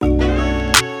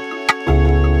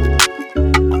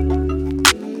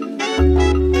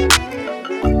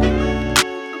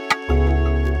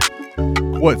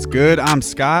What's good? I'm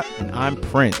Scott. And I'm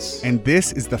Prince. And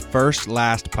this is the First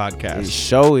Last Podcast. The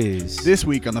show is. This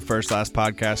week on the First Last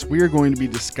Podcast, we are going to be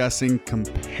discussing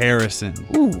comparison.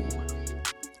 Ooh.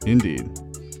 Indeed.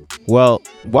 Well,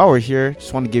 while we're here,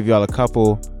 just want to give y'all a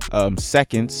couple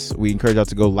seconds. We encourage y'all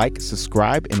to go like,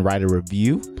 subscribe, and write a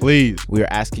review. Please. We are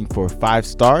asking for 5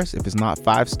 stars. If it's not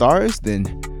 5 stars, then,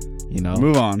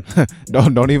 move on.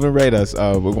 don't even rate us.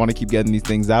 We want to keep getting these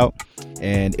things out,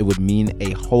 and it would mean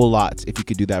a whole lot if you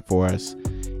could do that for us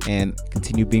and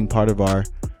continue being part of our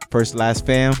First Last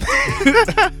fam.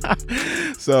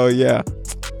 So yeah,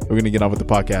 we're gonna get on with the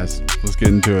podcast. Let's get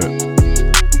into it.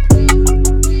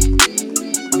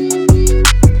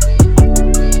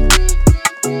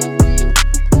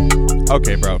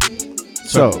 Okay, bro.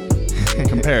 So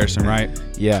comparison, right?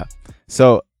 Yeah.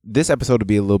 So this episode will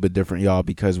be a little bit different, y'all,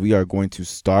 because we are going to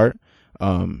start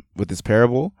with this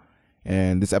parable,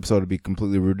 and this episode will be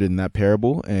completely rooted in that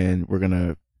parable, and we're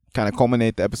gonna kind of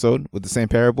culminate the episode with the same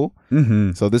parable.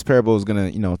 Mm-hmm. So this parable is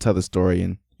gonna, tell the story,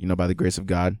 and by the grace of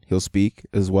God, He'll speak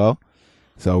as well.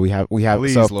 So we have.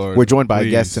 Please, so Lord, we're joined by please.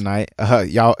 a guest tonight.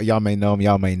 Y'all may know him,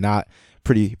 y'all may not.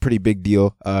 Pretty big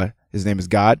deal. His name is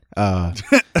God.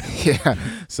 Yeah.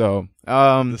 So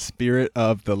the Spirit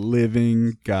of the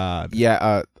living God.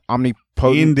 Yeah.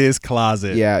 Omnipotent in this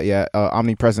closet. Yeah.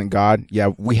 Omnipresent God. Yeah,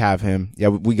 we have him. Yeah,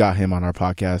 we got him on our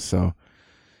podcast. So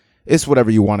it's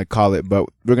whatever you want to call it. But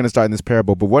we're gonna start in this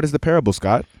parable. But what is the parable,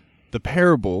 Scott? The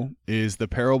parable is the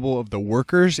parable of the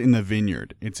workers in the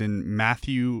vineyard. It's in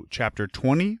Matthew chapter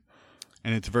 20,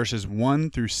 and it's verses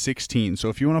 1 through 16. So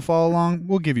if you want to follow along,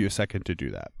 we'll give you a second to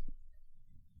do that.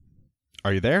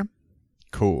 Are you there?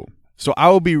 Cool. So I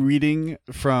will be reading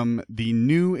from the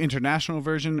New International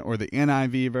Version or the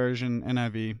NIV version,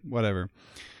 NIV, whatever.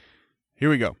 Here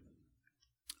we go.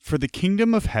 For the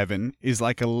kingdom of heaven is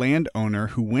like a landowner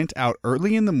who went out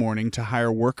early in the morning to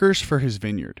hire workers for his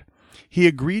vineyard. He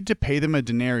agreed to pay them a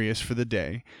denarius for the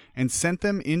day and sent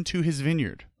them into his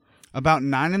vineyard. About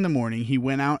 9 in the morning, he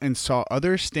went out and saw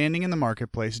others standing in the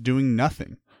marketplace doing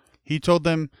nothing. He told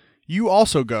them, "You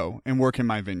also go and work in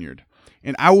my vineyard,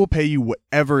 and I will pay you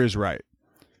whatever is right."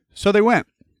 So they went.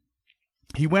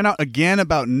 He went out again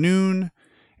about noon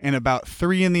and about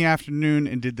 3 in the afternoon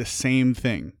and did the same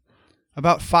thing.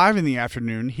 About 5 in the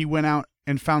afternoon, he went out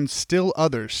and found still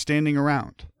others standing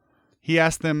around. He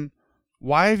asked them,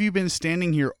 "Why have you been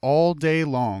standing here all day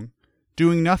long,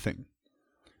 doing nothing?"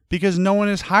 "Because no one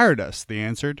has hired us," they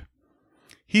answered.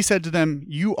 He said to them,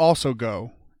 "You also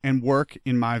go and work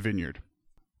in my vineyard."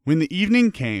 When the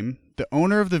evening came, the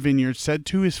owner of the vineyard said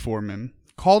to his foreman,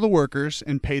 "Call the workers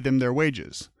and pay them their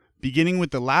wages, beginning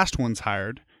with the last ones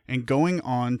hired and going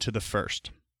on to the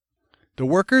first." The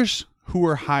workers who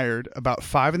were hired about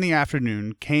 5 in the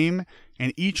afternoon came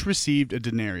and each received a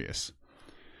denarius.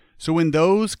 So when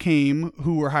those came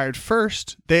who were hired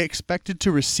first, they expected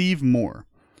to receive more,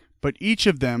 but each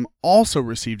of them also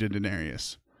received a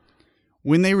denarius.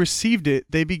 When they received it,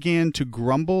 they began to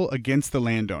grumble against the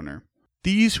landowner.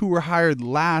 "These who were hired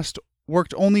last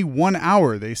worked only 1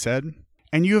 hour," they said,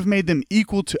 "and you have made them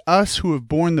equal to us who have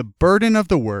borne the burden of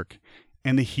the work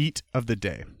and the heat of the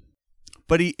day."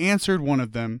 But he answered one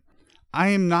of them, "I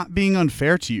am not being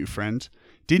unfair to you, friend.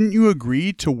 Didn't you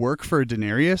agree to work for a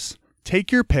denarius?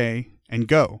 Take your pay and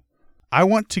go. I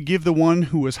want to give the one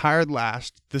who was hired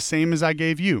last the same as I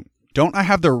gave you. Don't I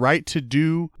have the right to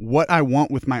do what I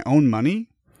want with my own money?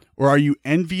 Or are you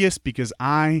envious because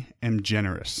I am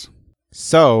generous?"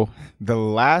 So the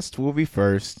last will be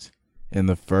first, and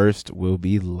the first will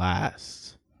be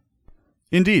last.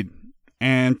 Indeed.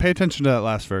 And pay attention to that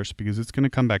last verse because it's going to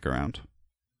come back around.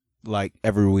 Like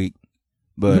every week.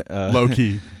 But low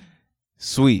key.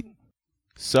 Sweet.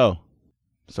 So,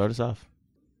 start us off.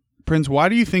 Prince, why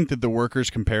do you think that the workers'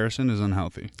 comparison is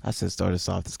unhealthy? I said start us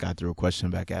off. This guy threw a question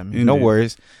back at me. Indeed. No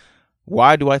worries.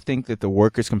 Why do I think that the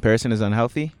workers' comparison is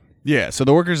unhealthy? Yeah, so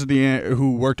the workers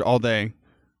who worked all day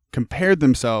compared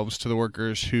themselves to the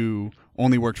workers who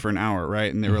only worked for an hour,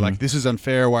 right? And they were like, "This is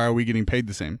unfair. Why are we getting paid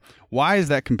the same?" Why is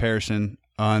that comparison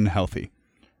unhealthy?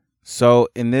 So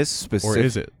in this specific... Or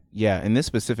is it? Yeah, in this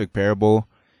specific parable,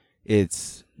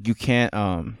 you can't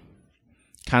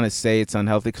kind of say it's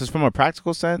unhealthy, because from a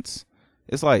practical sense,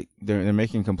 it's like they're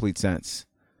making complete sense.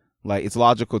 Like, it's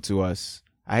logical to us.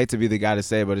 I hate to be the guy to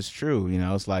say it, but it's true.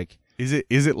 It's like... Is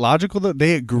it logical that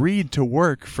they agreed to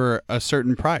work for a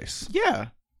certain price? Yeah.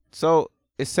 So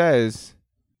it says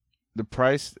the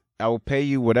price, I will pay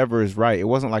you whatever is right. It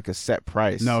wasn't like a set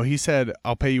price. No, he said,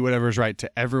 "I'll pay you whatever is right"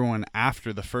 to everyone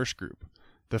after the first group.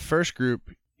 The first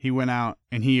group, he went out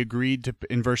and he agreed to,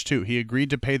 in verse 2, he agreed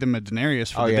to pay them a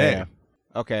denarius for the day. Yeah.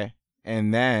 Okay.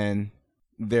 And then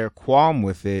their qualm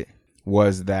with it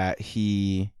was that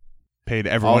he paid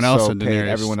everyone else also a paid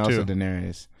denarius everyone else too. a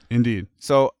denarius. Indeed.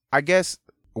 So I guess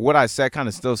what I said kind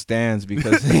of still stands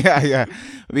because yeah,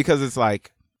 because it's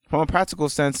like from a practical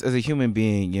sense as a human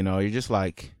being, you know, you're just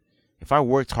like, if I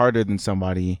worked harder than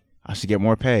somebody, I should get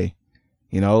more pay.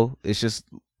 You know, it's just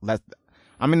that.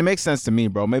 I mean, it makes sense to me,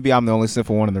 bro. Maybe I'm the only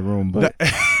sinful one in the room, but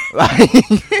like,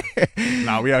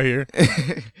 nah, we out here.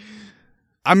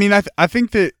 I mean, I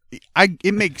think that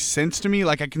it makes sense to me.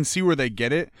 Like, I can see where they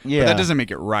get it, yeah, but that doesn't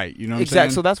make it right. You know what exactly. I'm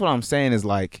saying? So that's what I'm saying is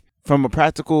like, from a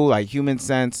practical, like human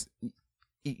sense,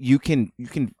 you can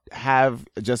have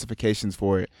justifications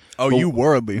for it. Oh, but, you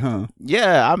worldly, huh?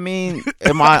 Yeah, I mean,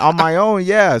 am I on my own?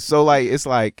 Yeah. So like, it's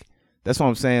like, that's what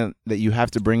I'm saying, that you have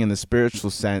to bring in the spiritual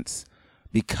sense,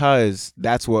 because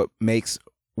that's what makes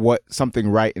something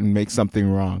right and makes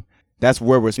something wrong. That's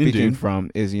where we're speaking Indeed.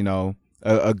 from, is, you know,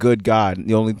 a good God.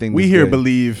 The only thing We that's here good.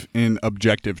 believe in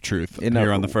objective truth You know,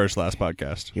 here on the last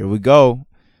podcast. Here we go.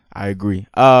 I agree.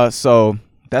 So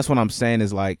that's what I'm saying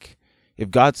is like, if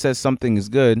God says something is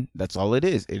good, that's all it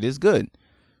is. It is good.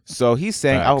 So he's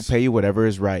saying, I will Facts. pay you whatever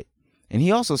is right. And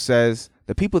he also says,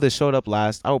 the people that showed up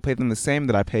last, I will pay them the same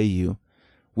that I pay you,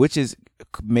 which is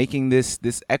making this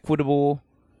equitable,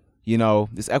 you know,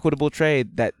 this equitable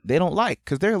trade that they don't like,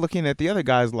 because they're looking at the other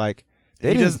guys like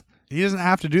He doesn't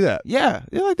have to do that. Yeah,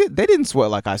 they're like, they didn't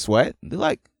sweat like I sweat. They're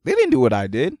like, they didn't do what I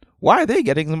did. Why are they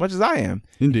getting as much as I am?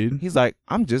 Indeed. He's like,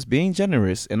 I'm just being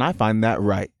generous, and I find that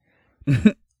right.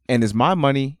 And it's my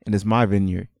money, and it's my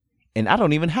vineyard, and I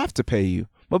don't even have to pay you.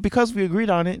 But because we agreed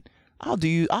on it, I'll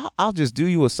just do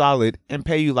you a solid and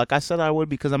pay you like I said I would,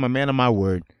 because I'm a man of my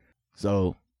word.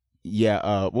 So,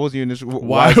 yeah. What was your initial?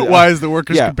 Why is the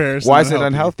workers' comparison? Why is it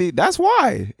unhealthy? That's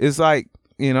why. It's like,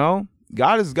 you know,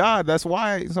 God is God. That's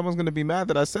why someone's gonna be mad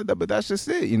that I said that. But that's just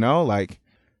it. You know, like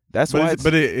that's why.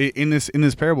 In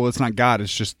this parable, it's not God.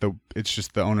 It's just the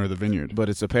owner of the vineyard. But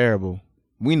it's a parable.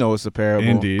 We know it's a parable.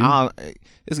 Indeed.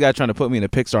 This guy trying to put me in a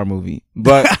Pixar movie,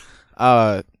 but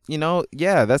you know,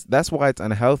 yeah, that's why it's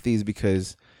unhealthy, is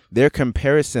because their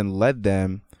comparison led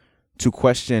them to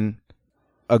question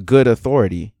a good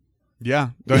authority.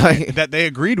 Yeah, Like- that they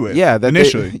agreed with. Yeah, that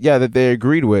initially. that they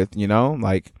agreed with. You know,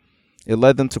 like it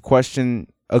led them to question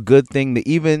a good thing that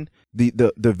even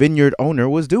the vineyard owner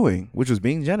was doing, which was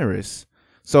being generous.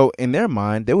 So in their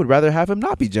mind, they would rather have him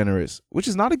not be generous, which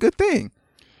is not a good thing.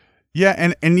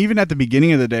 Yeah, and even at the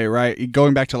beginning of the day, right,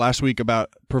 going back to last week about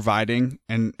providing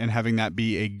and having that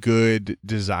be a good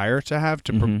desire to have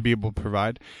to Mm-hmm. be able to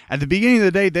provide. At the beginning of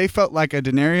the day, they felt like a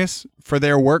denarius for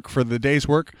their work, for the day's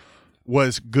work,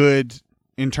 was good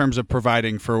in terms of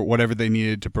providing for whatever they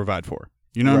needed to provide for.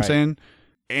 You know what I'm Right. saying?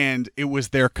 And it was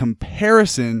their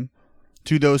comparison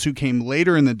to those who came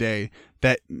later in the day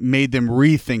that made them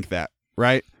rethink that,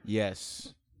 right?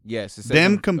 Yes. It says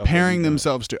Them okay, comparing you got it.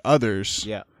 themselves to others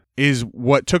Yeah. is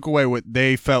what took away what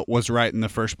they felt was right in the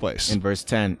first place. In verse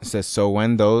 10, it says, so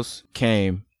when those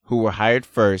came who were hired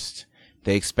first,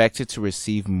 they expected to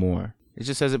receive more. It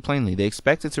just says it plainly. They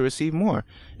expected to receive more.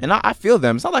 And I feel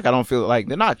them. It's not like I don't feel like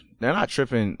they're not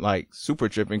tripping, like super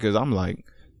tripping, because I'm like,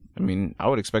 I mean, I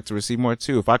would expect to receive more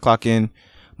too. If I clock in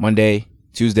Monday,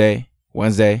 Tuesday,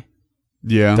 Wednesday,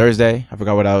 Yeah. Thursday, I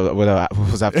forgot what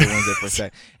was after Wednesday for a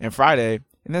sec, and Friday,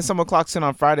 and then someone clocks in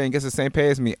on Friday and gets the same pay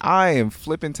as me, I am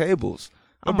flipping tables.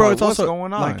 But I'm bro, like, it's what's also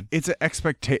going on? like it's an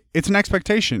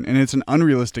expectation, and it's an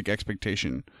unrealistic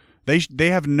expectation. They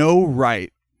have no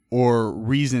right or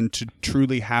reason to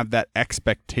truly have that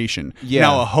expectation. Yeah.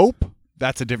 Now a hope,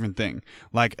 that's a different thing.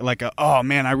 Oh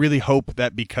man, I really hope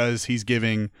that because he's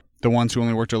giving the ones who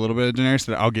only worked a little bit of denarius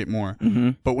that I'll get more.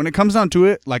 Mm-hmm. But when it comes down to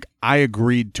it, like I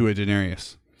agreed to a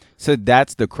denarius. So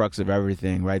that's the crux of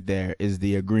everything right there, is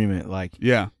the agreement. Like,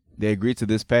 Yeah. they agreed to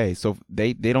this pay, so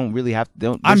they don't really have to.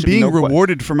 There I'm should be being no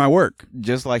rewarded for my work.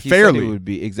 just like he fairly. said it would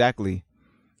be. Exactly.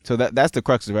 So that's the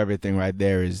crux of everything right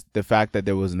there, is the fact that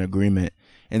there was an agreement.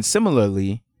 And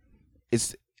similarly,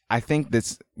 I think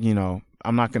that's, you know,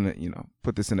 I'm not gonna, you know,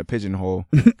 put this in a pigeonhole,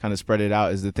 kind of spread it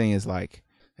out. Is the thing is like,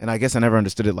 and I guess I never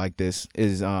understood it like this,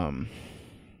 is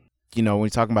you know, when you're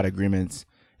talking about agreements,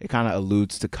 it kind of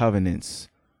alludes to covenants,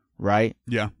 right?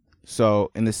 Yeah.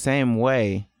 So in the same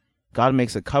way, God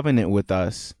makes a covenant with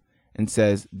us and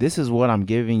says, this is what I'm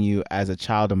giving you as a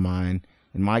child of mine.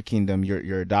 In my kingdom,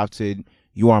 you're adopted,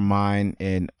 you are mine,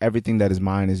 and everything that is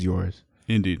mine is yours.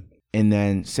 Indeed. And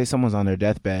then say someone's on their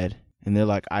deathbed and they're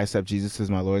like, I accept Jesus as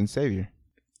my Lord and Savior.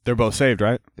 They're both saved,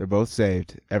 right? They're both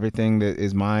saved. Everything that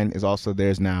is mine is also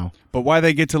theirs now. But why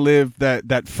they get to live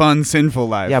that fun, sinful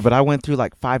life? Yeah, but I went through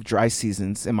like 5 dry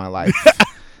seasons in my life.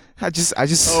 I just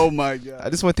Oh my god. I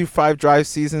just went through 5 dry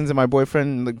seasons, and my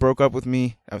boyfriend like broke up with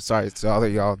me. I'm sorry to all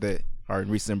of y'all that are in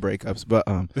recent breakups, but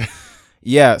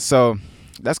yeah. So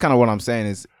that's kind of what I'm saying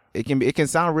is it can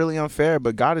sound really unfair,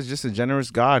 but God is just a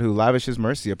generous God who lavishes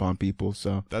mercy upon people.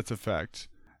 So That's a fact.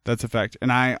 That's a fact.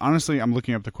 And I'm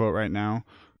looking up the quote right now,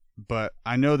 but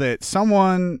I know that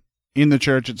someone in the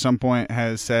church at some point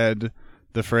has said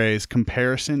the phrase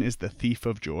 "comparison is the thief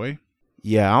of joy."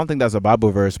 yeah, I don't think that's a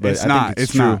Bible verse, but It's I not. think it's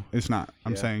It's true. not. It's not.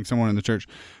 I'm saying someone in the church,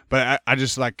 but I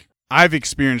just like I've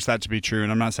experienced that to be true,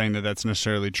 and I'm not saying that that's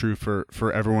necessarily true for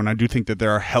everyone. I do think that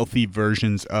there are healthy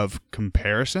versions of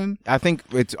comparison. I think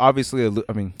it's obviously.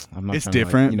 I mean, I'm not. It's trying to,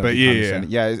 different, but be yeah.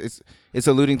 condescending. Yeah. It's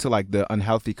alluding to like the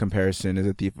unhealthy comparison is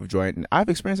a thief of joy, and I've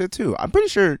experienced it too. I'm pretty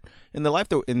sure in the life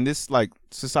that in this like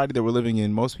society that we're living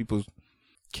in, most people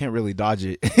can't really dodge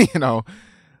it.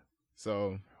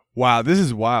 So Wow, this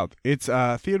is wild. It's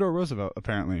Theodore Roosevelt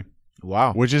apparently,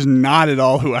 wow. which is not at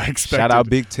all who I expected. Shout out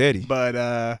Big Teddy.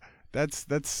 But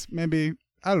that's maybe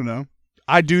I don't know.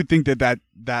 I do think that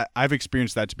I've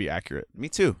experienced that to be accurate. Me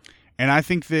too. And I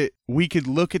think that we could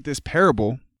look at this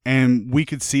parable and we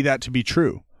could see that to be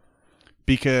true.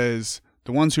 Because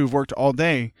the ones who've worked all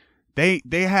day, they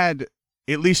had,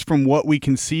 at least from what we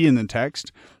can see in the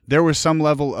text, there was some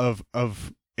level of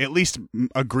at least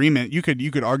agreement. You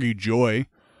could argue joy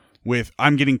with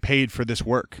I'm getting paid for this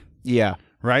work, Yeah.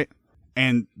 right?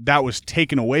 And that was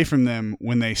taken away from them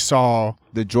when they saw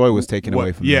The joy was taken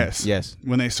away from yes, them. Yes.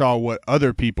 when they saw what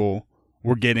other people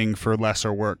were getting for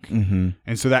lesser work. Mm-hmm.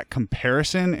 And so that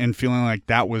comparison and feeling like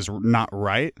that was not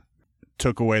right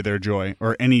took away their joy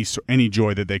or any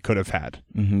joy that they could have had.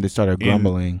 Mm-hmm. They started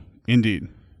grumbling. Indeed.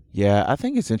 Yeah, I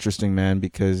think it's interesting, man,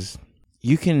 because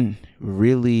you can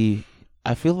really,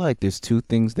 I feel like there's 2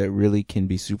 things that really can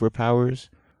be superpowers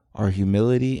are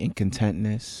humility and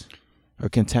contentness or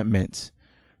contentment.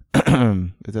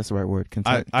 If that's the right word.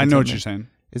 I know what you're saying.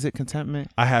 Is it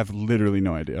contentment? I have literally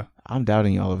no idea. I'm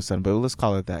doubting you all of a sudden, but let's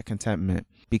call it that, contentment.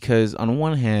 Because on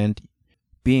one hand,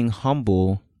 being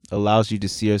humble allows you to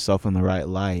see yourself in the right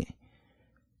light.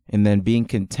 And then being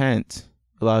content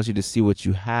allows you to see what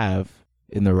you have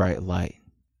in the right light,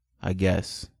 I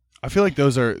guess. I feel like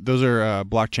those are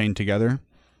blockchain together.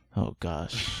 Oh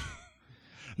gosh.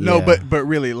 No, Yeah. but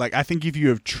really, like I think if you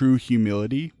have true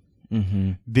humility,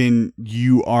 Mm-hmm. then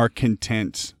you are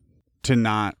content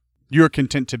you're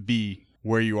content to be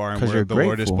where you are and where you're the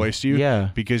Lord has grateful. placed you.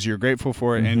 Yeah. Because you're grateful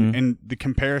for it, Mhm. and the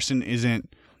comparison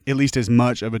isn't at least as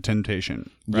much of a temptation,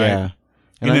 right? Yeah.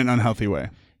 In And an unhealthy way.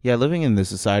 Yeah, living in the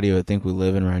society I think we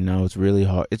live in right now, it's really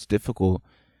hard. It's difficult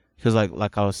because,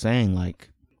 like I was saying, like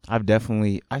I've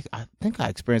definitely, I think I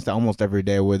experience that almost every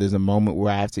day where there's a moment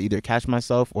where I have to either catch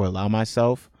myself or allow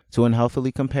myself to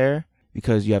unhealthily compare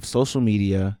because you have social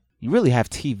media, you really have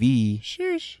TV,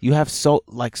 Sheesh. you have so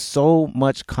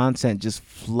much content just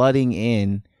flooding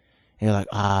in, and you're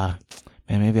like, man,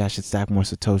 maybe I should stack more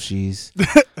Satoshis.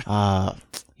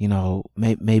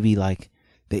 Maybe like.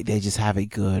 They just have it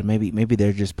good. Maybe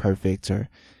they're just perfect, or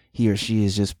he or she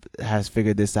has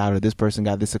figured this out, or this person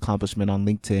got this accomplishment on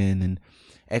LinkedIn and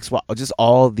XY, just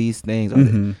all these things.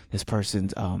 Mhm. This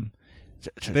person's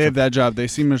They have that job. They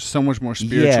seem so much more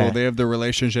spiritual. Yeah. They have the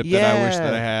relationship that I wish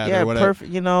that I had. Yeah, or whatever.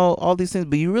 perfect. All these things.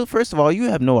 But you really, first of all, you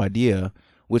have no idea,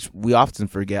 which we often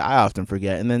forget. I often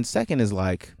forget. And then second is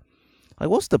like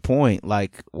what's the point?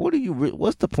 Like,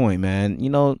 what's the point, man?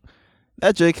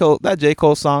 That J.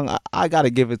 Cole song, I gotta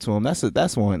give it to him.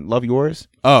 That's one. Love Yours.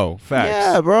 Oh, facts.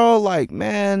 Yeah, bro. Like,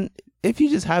 man, if you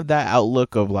just have that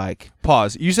outlook of like,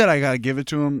 Pause. You said I gotta give it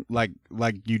to him. Like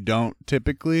you don't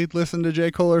typically listen to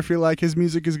J. Cole or feel like his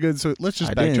music is good. So let's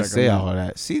just I backtrack. didn't say on all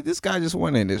that. See, this guy just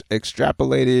went and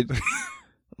extrapolated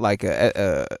like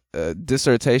a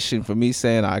dissertation for me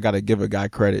saying I gotta give a guy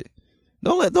credit.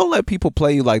 Don't let people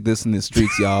play you like this in the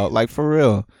streets, y'all. Like, for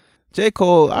real. J.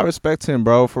 Cole, I respect him,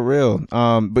 bro, for real.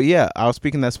 But yeah, I was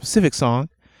speaking that specific song.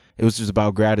 It was just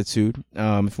about gratitude.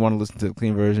 If you want to listen to the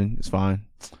clean version, it's fine.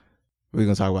 We're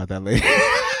gonna talk about that later.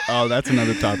 Oh, that's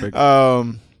another topic.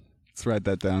 Let's write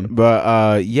that down.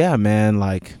 But yeah, man,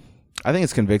 like I think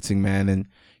it's convicting, man. And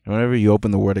whenever you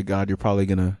open the Word of God, you're probably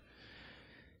gonna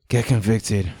get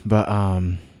convicted. But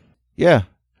yeah,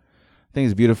 I think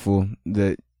it's beautiful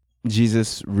that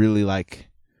Jesus really like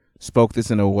spoke this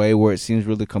in a way where it seems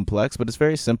really complex, but it's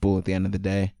very simple at the end of the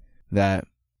day. That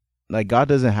like God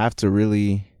doesn't have to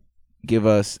really give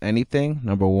us anything.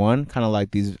 Number one, kind of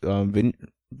like these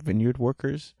vineyard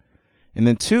workers, and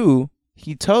then two,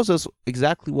 he tells us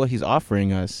exactly what he's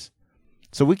offering us.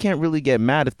 So we can't really get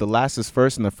mad if the last is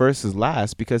first and the first is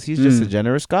last, because he's just a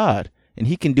generous God, and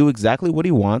he can do exactly what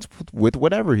he wants with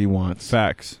whatever he wants.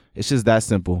 Facts. It's just that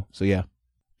simple. So yeah.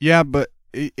 Yeah, but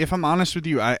if I'm honest with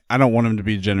you, I don't want him to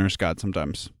be a generous God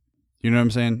sometimes. You know what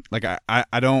I'm saying? Like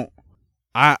I don't.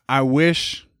 I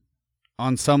wish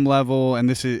on some level, and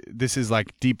this is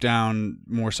like deep down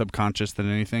more subconscious than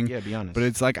anything. Yeah, be honest. But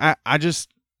it's like I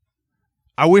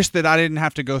wish that I didn't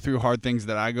have to go through hard things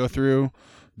that I go through,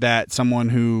 that someone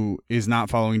who is not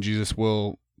following Jesus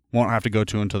won't have to go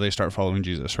to until they start following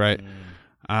Jesus, right?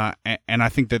 And I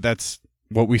think that that's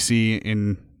what we see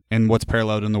in what's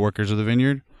paralleled in the workers of the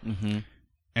vineyard. Mm-hmm.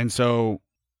 And so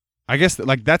I guess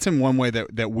like that's in one way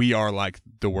that we are like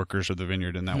the workers of the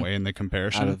vineyard in that way, in the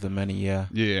comparison. Out of the many, yeah.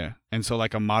 Yeah. And so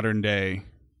like a modern day,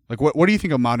 like what do you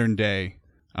think a modern day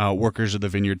workers of the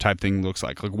vineyard type thing looks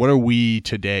like? Like what are we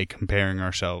today comparing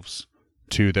ourselves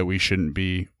to that we shouldn't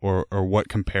be, or what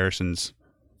comparisons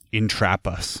entrap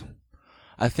us?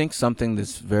 I think something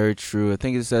that's very true, I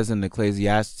think it says in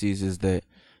Ecclesiastes, is that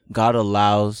God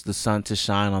allows the sun to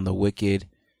shine on the wicked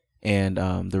and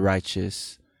the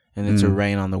righteous, and then to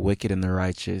rain on the wicked and the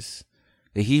righteous.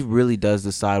 That he really does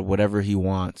decide whatever he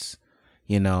wants,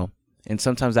 you know. And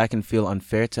sometimes that can feel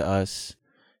unfair to us,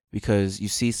 because you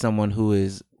see someone who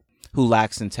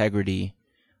lacks integrity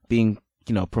being,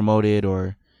 you know, promoted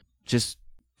or just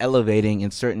elevating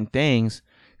in certain things.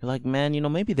 You're like, man, you know,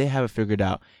 maybe they have it figured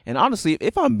out. And honestly,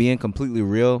 if I'm being completely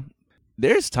real,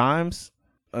 there's times,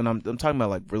 and I'm talking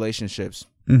about like relationships.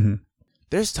 Mm-hmm.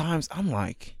 There's times I'm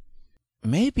like,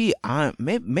 maybe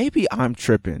I'm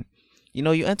tripping. You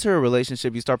know, you enter a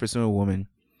relationship, you start pursuing a woman,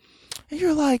 and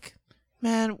you're like,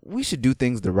 man, we should do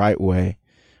things the right way.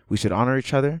 We should honor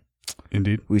each other.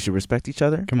 Indeed. We should respect each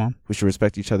other. Come on. We should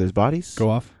respect each other's bodies.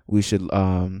 Go off. We should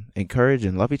encourage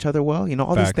and love each other well. You know,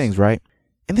 all Facts. these things, right?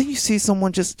 And then you see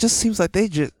someone just seems like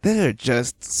they're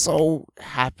just so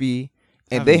happy,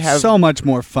 and they have so much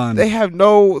more fun. They have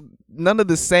none of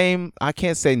the same, I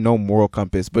can't say no moral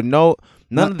compass, but none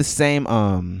of the same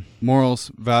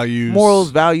morals,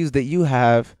 values that you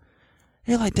have.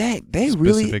 You're like, dang, they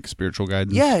really specific spiritual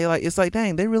guidance. Yeah, you're like, it's like,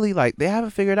 dang, they really like, they have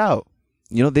it figured out.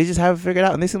 You know, they just have it figured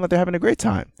out, and they seem like they're having a great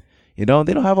time. You know,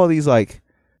 they don't have all these like,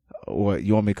 what,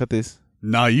 you want me to cut this?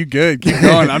 No, you good. Keep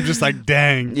going. I'm just like,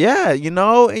 dang. Yeah, you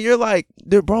know, and you're like,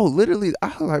 bro, literally, I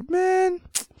was like, man,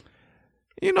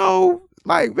 you know,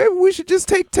 like maybe we should just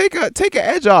take an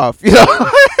edge off, you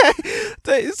know,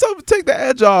 take the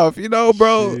edge off, you know,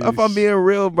 bro. Sheesh. If I'm being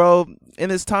real, bro,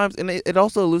 and it's times, and it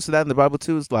also alludes to that in the Bible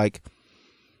too. It's like,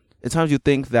 at times you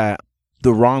think that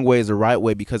the wrong way is the right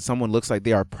way because someone looks like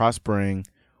they are prospering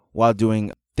while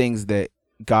doing things that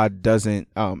God doesn't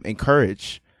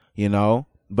encourage, you know.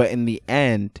 But in the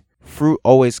end, fruit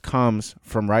always comes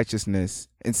from righteousness,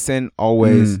 and sin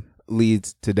always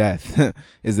leads to death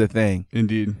is the thing.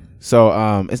 Indeed.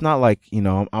 So it's not like, you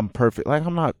know, I'm perfect. Like,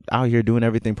 I'm not out here doing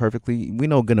everything perfectly. We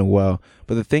know good and well.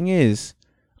 But the thing is,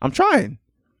 I'm trying,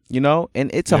 you know,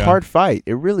 and it's a hard fight.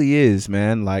 It really is,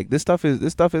 man. Like, this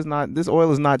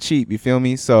oil is not cheap. You feel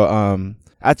me? So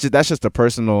that's just a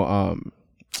personal,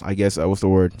 I guess, what's the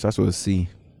word? Starts with a C.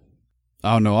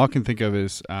 Oh, no. All I can think of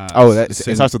is... it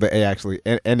starts with the A, actually.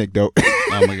 Anecdote.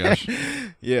 Oh, my gosh.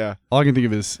 Yeah. All I can think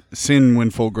of is sin,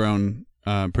 when full grown,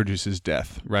 produces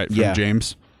death, right? From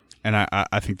James. And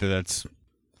I think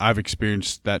I've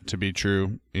experienced that to be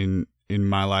true in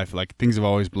my life. Like, things have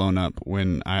always blown up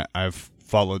when I've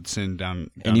followed sin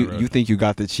down and the road. You think you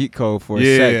got the cheat code for a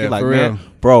sec. You're like, for man, real.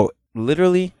 bro,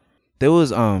 literally, there was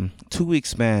 2 week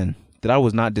span that I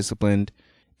was not disciplined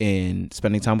in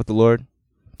spending time with the Lord,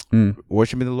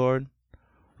 worshiping the Lord,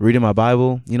 reading my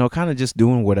Bible, you know, kind of just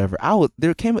doing whatever.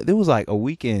 There was like a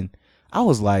weekend, I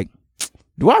was like,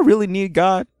 do I really need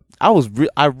God?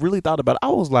 I really thought about it. I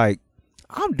was like,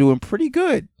 I'm doing pretty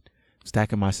good.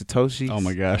 Stacking my Satoshis. Oh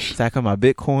my gosh. Stacking my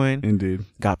Bitcoin. Indeed.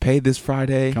 Got paid this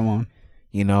Friday. Come on.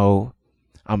 You know,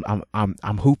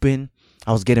 I'm hooping.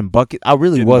 I was getting buckets. I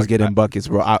really was getting buckets,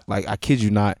 bro. I kid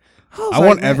you not. I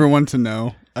want everyone to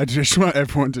know. I just want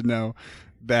everyone to know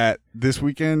that this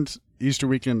weekend, Easter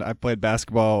weekend, I played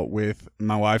basketball with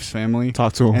my wife's family.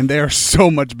 Talk to them. And they are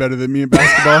so much better than me in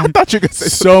basketball. I thought you were going to say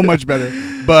so much better.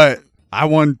 But I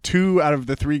won 2 out of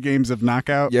the 3 games of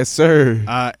knockout. Yes, sir.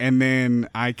 And then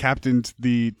I captained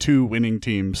the 2 winning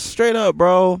teams. Straight up,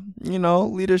 bro. You know,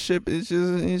 leadership is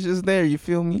just there. You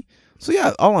feel me? So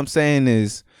yeah, all I'm saying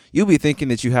is, you'll be thinking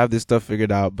that you have this stuff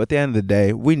figured out, but at the end of the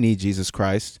day, we need Jesus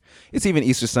Christ. It's even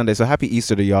Easter Sunday, so happy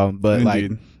Easter to y'all. But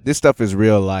Indeed. Like, this stuff is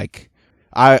real. Like,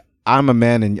 I'm a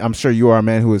man, and I'm sure you are a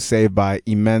man who was saved by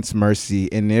immense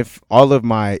mercy. And if all of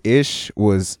my ish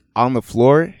was on the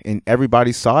floor and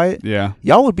everybody saw it, yeah,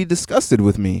 y'all would be disgusted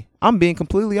with me. I'm being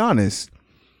completely honest.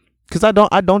 because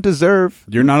I don't deserve.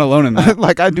 You're not alone in that.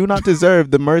 Like, I do not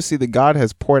deserve the mercy that God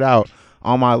has poured out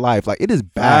on my life. Like, it is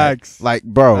bad. Facts. Like,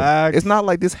 bro, Facts. it's not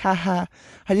like this. I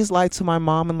just lied to my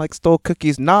mom and like stole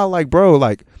cookies. Nah, like, bro,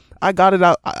 like I got it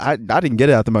out. I didn't get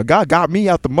it out the mud. God got me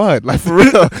out the mud. Like, for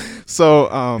real.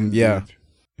 So, yeah.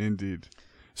 Indeed.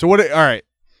 So what? All right.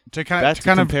 To kind of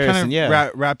comparison, yeah.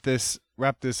 wrap this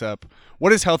up.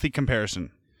 What is healthy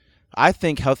comparison? I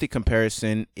think healthy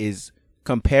comparison is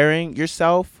comparing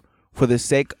yourself for the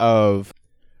sake of,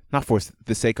 not for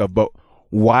the sake of, but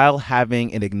while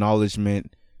having an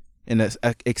acknowledgement and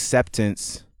an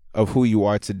acceptance of who you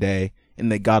are today, and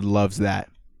that God loves that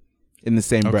in the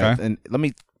same breath. And let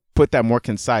me put that more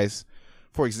concise.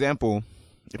 For example,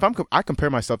 if I compare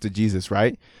myself to Jesus,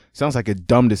 right? Sounds like a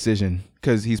dumb decision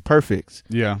because he's perfect.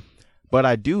 Yeah. But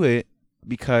I do it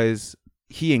because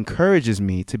he encourages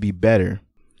me to be better.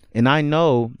 And I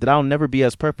know that I'll never be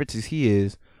as perfect as he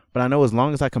is, but I know as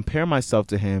long as I compare myself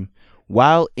to him,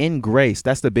 while in grace,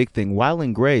 that's the big thing. While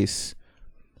in grace,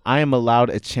 I am allowed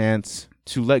a chance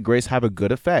to let grace have a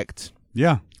good effect.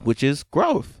 Yeah. Which is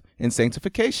growth and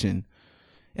sanctification.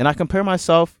 And I compare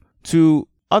myself to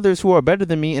others who are better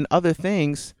than me in other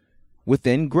things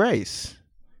within grace.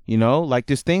 You know, like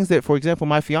there's things that, for example,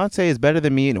 my fiance is better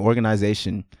than me in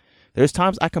organization. There's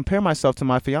times I compare myself to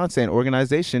my fiance in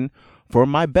organization for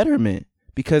my betterment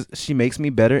because she makes me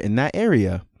better in that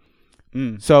area.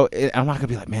 So I'm not gonna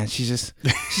be like, man, she's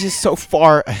just so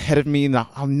far ahead of me, and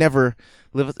I'll never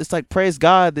live. It's like, praise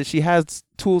God that she has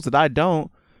tools that I don't,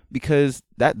 because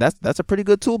that's a pretty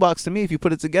good toolbox to me if you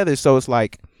put it together. So it's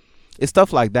like, it's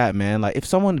stuff like that, man. Like if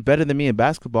someone's better than me in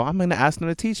basketball, I'm gonna ask them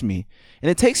to teach me,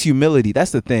 and it takes humility.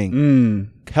 That's the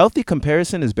thing. Healthy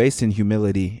comparison is based in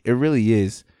humility. It really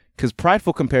is, because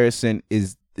prideful comparison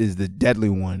is the deadly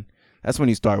one. That's when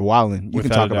you start wilding. You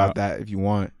can talk about that if you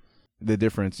want. The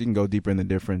difference. You can go deeper in the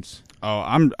difference. Oh,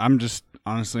 I'm just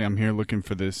honestly, I'm here looking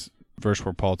for this verse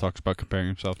where Paul talks about comparing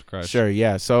himself to Christ. Sure,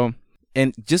 yeah. So,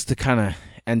 and just to kind of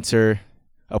enter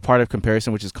a part of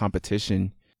comparison, which is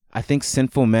competition, I think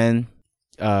sinful men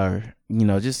are,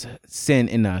 just sin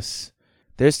in us.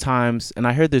 There's times, and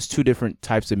I heard there's two different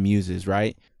types of muses,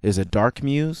 right? There's a dark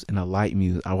muse and a light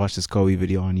muse. I watched this Kobe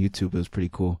video on YouTube. It was pretty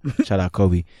cool. Shout out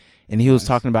Kobe. And he was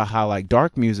talking about how like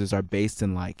dark muses are based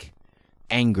in like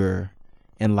anger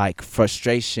and like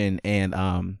frustration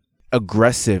and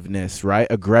aggressiveness, right?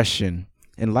 Aggression.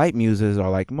 And light muses are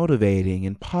like motivating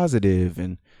and positive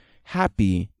and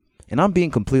happy. And I'm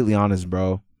being completely honest,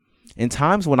 bro. In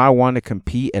times when I want to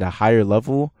compete at a higher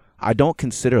level, I don't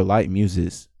consider light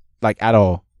muses like at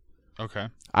all. Okay.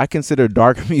 I consider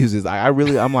dark muses.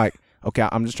 I'm like, okay,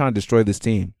 I'm just trying to destroy this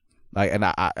team. Like, and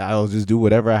I'll just do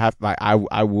whatever I have. Like,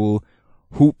 I will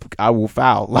hoop, I will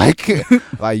foul. Like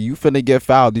you finna get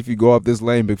fouled if you go up this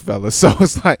lane, big fella. So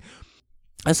it's like,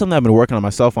 that's something I've been working on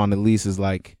myself on, at least, is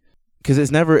like, because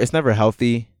it's never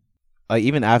healthy. Like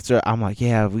even after I'm like,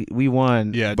 yeah, we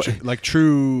won. Yeah, but, like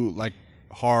true, like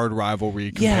hard rivalry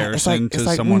comparison to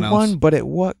it's someone we else. Won, but at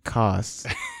what cost?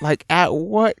 Like at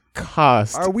what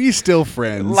cost? Are we still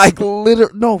friends? Like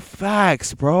no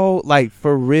facts, bro. Like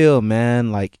for real,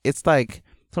 man. Like it's like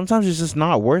sometimes it's just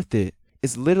not worth it.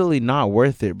 It's literally not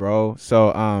worth it, bro. So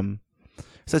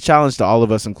it's a challenge to all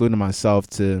of us, including myself,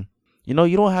 to you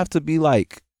don't have to be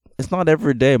like, it's not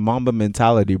everyday Mamba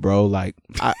mentality, bro. Like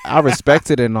I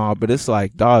respect it and all, but it's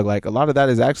like, dog, like a lot of that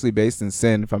is actually based in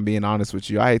sin, if I'm being honest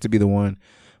with you. I hate to be the one,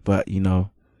 but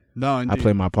no, indeed. I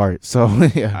play my part. So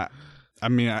yeah. I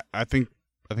mean, I think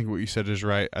what you said is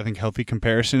right. I think healthy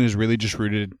comparison is really just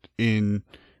rooted in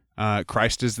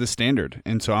Christ is the standard,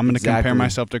 and so I'm going to compare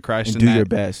myself to Christ and do your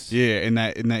best. Yeah, in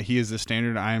that He is the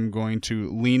standard. I am going to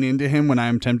lean into Him when I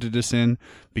am tempted to sin,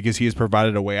 because He has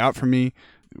provided a way out for me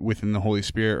within the Holy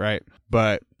Spirit, right?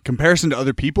 But comparison to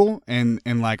other people and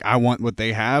like I want what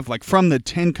they have, like from the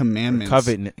 10 Commandments,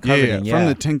 coveting, from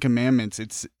the 10 Commandments,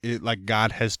 it like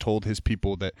God has told His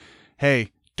people that, hey,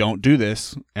 don't do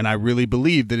this, and I really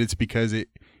believe that it's because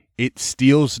it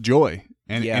steals joy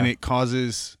and it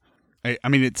causes. I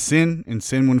mean, it's sin, and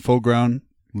sin when full grown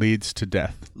leads to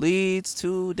death.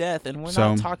 And we're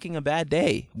not talking a bad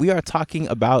day. We are talking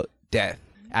about death.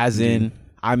 As in,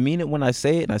 I mean it when I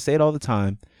say it, and I say it all the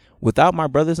time. Without my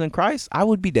brothers in Christ, I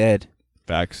would be dead.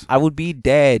 Facts. I would be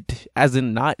dead. As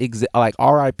in not like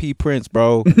R.I.P. Prince,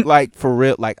 bro. Like, for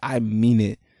real. Like, I mean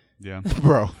it. Yeah.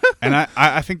 Bro. And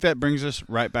I think that brings us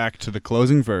right back to the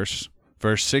closing verse.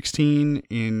 Verse 16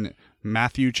 in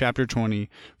Matthew chapter 20,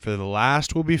 for the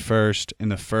last will be first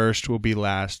and the first will be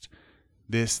last.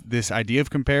 This idea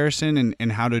of comparison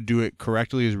and how to do it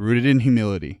correctly is rooted in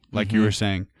humility, like you were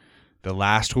saying. The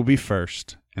last will be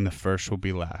first, and the first will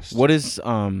be last. What is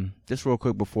just real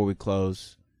quick before we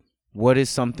close? What is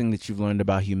something that you've learned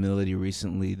about humility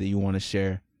recently that you want to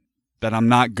share? That I'm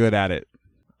not good at it.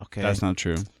 Okay, That's not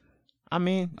true. I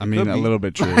mean, a little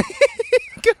bit true.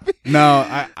 No,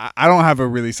 I don't have a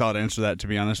really solid answer to that, to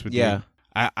be honest with you.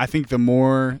 I think the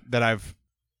more that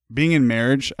being in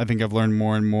marriage, I think I've learned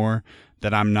more and more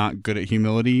that I'm not good at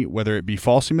humility, whether it be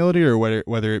false humility or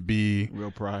whether it be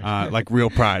real pride. like real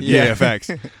pride. Yeah, facts.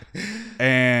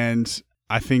 And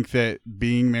I think that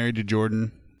being married to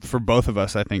Jordan, for both of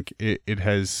us, I think it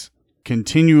has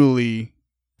continually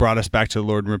brought us back to the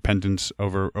Lord in repentance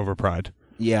over pride.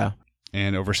 Yeah.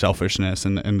 And over selfishness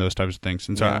and those types of things.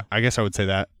 And so I guess I would say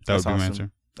that would be my answer.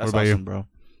 That's what about awesome, you? bro.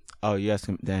 Oh, you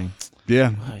asking? Dang.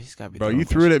 Yeah. Oh, he's gotta be bro, you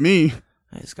threw it at me.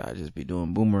 This guy just be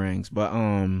doing boomerangs. But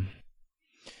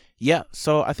yeah.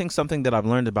 So I think something that I've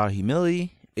learned about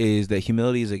humility is that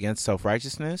humility is against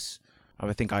self-righteousness.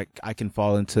 I think I can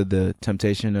fall into the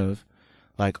temptation of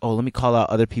like, oh, let me call out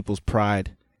other people's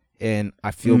pride, and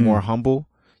I feel more humble,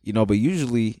 But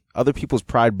usually, other people's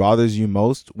pride bothers you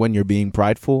most when you're being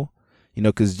prideful.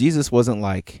 Because Jesus wasn't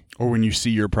like... Or when you see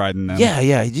your pride in them.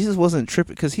 Yeah. Jesus wasn't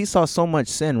tripping because he saw so much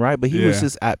sin, right? But he was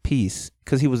just at peace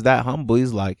because he was that humble.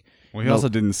 He's like... Well, he also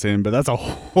didn't sin, but that's a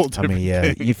whole different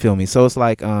thing. You feel me? So it's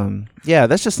like,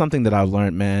 that's just something that I've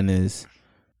learned, man, is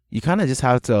you kind of just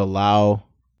have to allow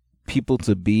people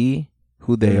to be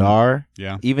who they are,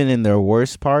 even in their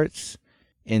worst parts,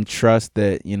 and trust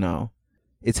that,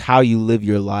 it's how you live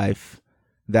your life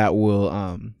that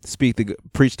will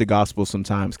preach the gospel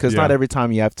sometimes, because not every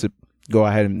time you have to go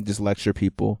ahead and just lecture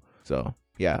people. So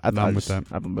I've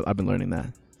been learning that.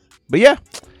 But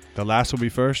the last will be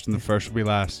first and the first will be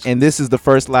last. And this is the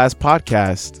First Last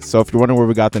podcast. So if you're wondering where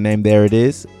we got the name, there it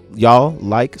is. Y'all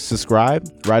like, subscribe,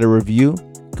 write a review,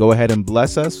 go ahead and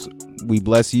bless us. We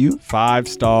bless you. 5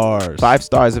 stars. 5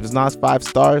 stars. If it's not 5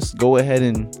 stars, go ahead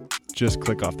and just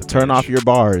click off the turn off your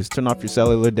bars. Turn off your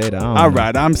cellular data. All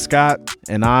right. I'm Scott.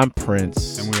 And I'm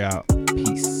Prince. And we out.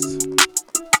 Peace.